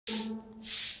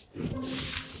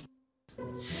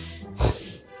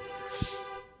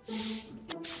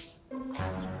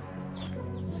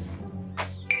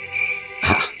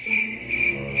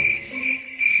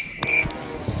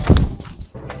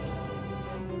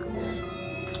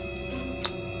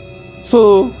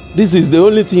So, this is the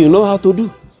only thing you know how to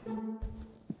do?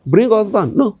 Bring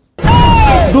husband? No.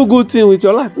 Do good thing with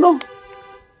your life? No.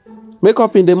 Make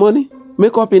up in the morning?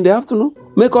 Make up in the afternoon?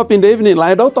 Make up in the evening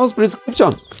like doctor's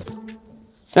prescription?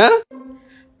 Huh?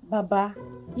 Baba,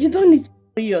 you don't need to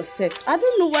worry yourself. I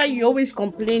don't know why you always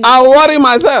complain. I worry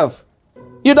myself.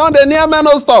 You don't near me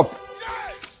no stop.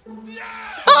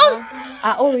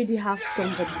 I already have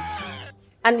somebody.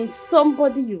 And it's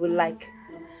somebody you will like.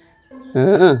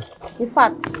 In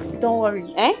fact, don't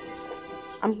worry,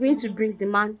 I'm going to bring the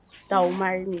man that will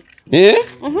marry me. Eh?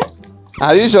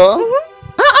 Are you sure?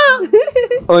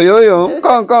 Oh, yo.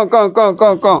 Come.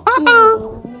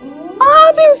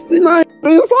 This is not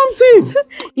doing something.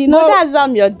 You know that's why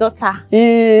I'm your daughter.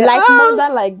 Like mother,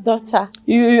 like daughter.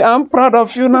 I'm proud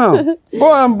of you now.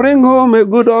 Go and bring home a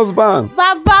good husband.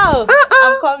 Baba,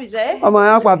 I'm coming, Oh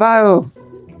my God,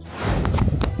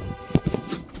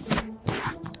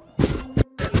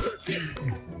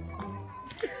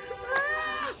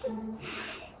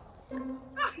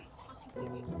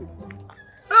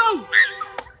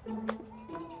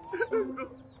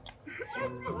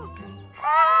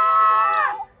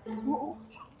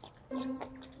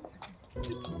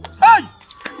 Hey!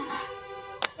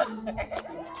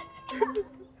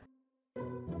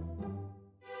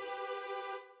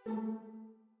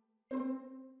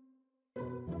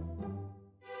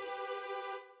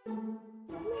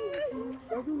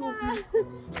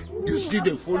 You still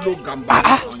dey follow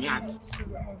Gamba on yard.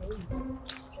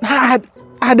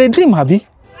 I dey dream, Abi.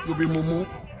 You be mumu.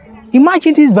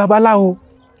 Imagine this Babalawo.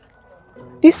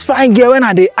 This fine girl when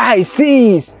I dey eye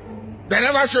since. They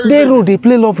never show you. They know they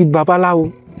play love with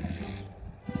Babalawo.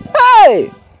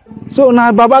 Hey! So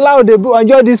now Babalawo they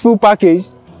enjoy this full package.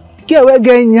 Girl we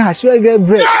get nyash, we get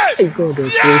bread. Hey God of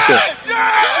gracious.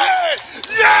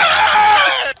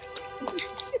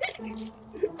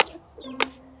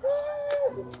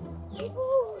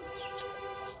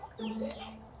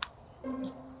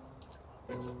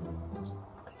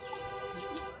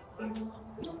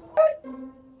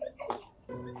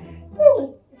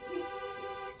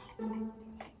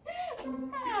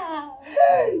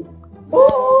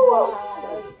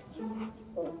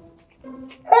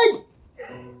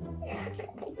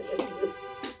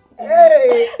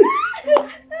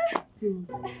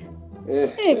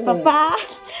 Hey, Papa.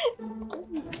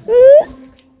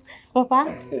 Papa,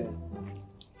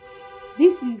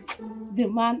 this is the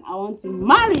man I want to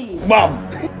marry. Mom.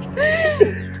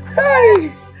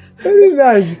 Hey, very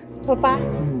nice. Papa.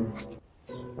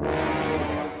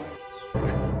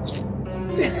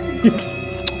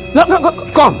 No,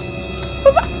 come.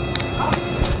 Papa.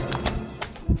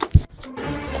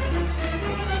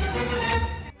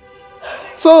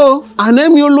 So, I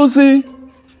name you Lucy.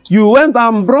 You went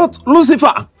and brought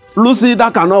Lucifer. Lucy,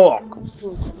 that cannot work.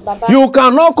 Baba. You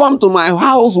cannot come to my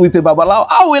house with a Babalawo.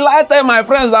 How will I tell my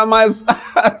friends that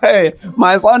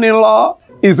my son-in-law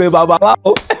is a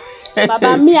Babalawo?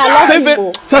 Baba, me, I love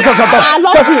you. Shut up. I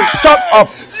love you. Shut up.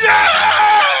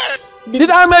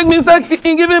 Did I make mistake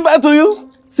in giving birth to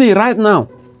you? See, right now,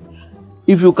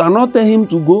 if you cannot tell him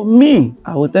to go, me,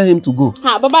 I will tell him to go.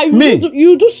 Baba,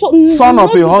 you do so. Son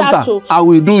of a hunter, I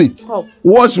will do it. Oh.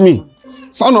 Watch me.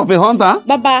 Son of a hunter,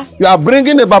 Baba. You are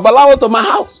bringing a Babalawo to my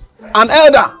house. An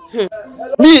elder.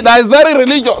 Me, that is very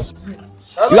religious.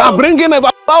 You are bringing a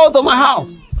Babalawo to my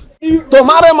house. To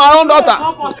marry my own daughter.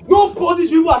 Don't punish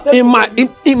people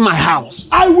in my house.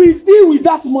 I will deal with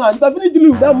that man. Definitely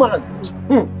deal with that man.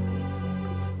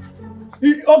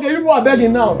 Okay, people are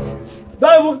begging now.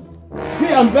 Don't even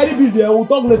see, I'm very busy. I will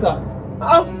talk later.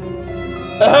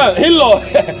 In-law,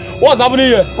 what's happening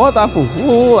here? What happened?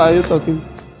 Who are you talking?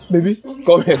 Baby,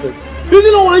 come here. Baby. Is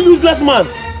it not one useless man?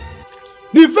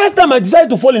 The first time I decided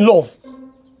to fall in love,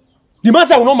 the man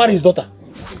said I will not marry his daughter.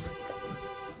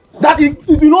 That it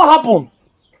will not happen.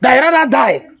 That I rather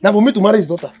die than for me to marry his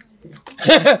daughter.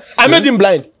 I made him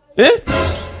blind. As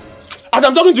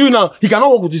I'm talking to you now, he cannot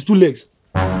walk with his two legs.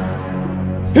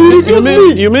 He refused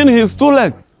me. You mean his two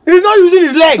legs? He's not using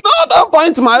his legs. No, don't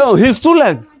point my own. His two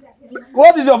legs.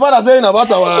 What is your father saying about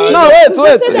our... No, wait.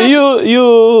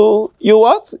 You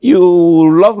what?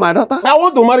 You love my daughter? I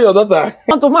want to marry your daughter.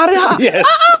 Want to marry her? Yes.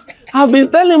 I've been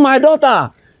telling my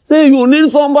daughter, say you need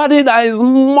somebody that is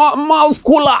more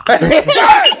cooler.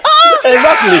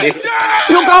 Exactly.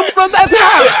 You can protect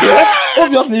her. Yes,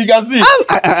 obviously you can see.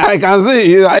 I can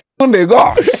see. I even the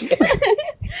gosh.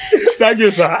 Thank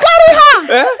you, sir. Carry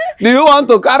her! Eh? Do you want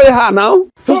to carry her now?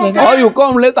 Just like Or you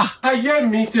come later?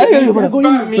 Hey, we are going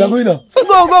now.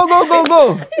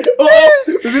 Go. Oh,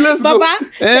 let's go. Baba,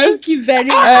 thank you very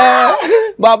much.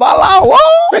 Baba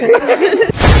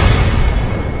Lawo.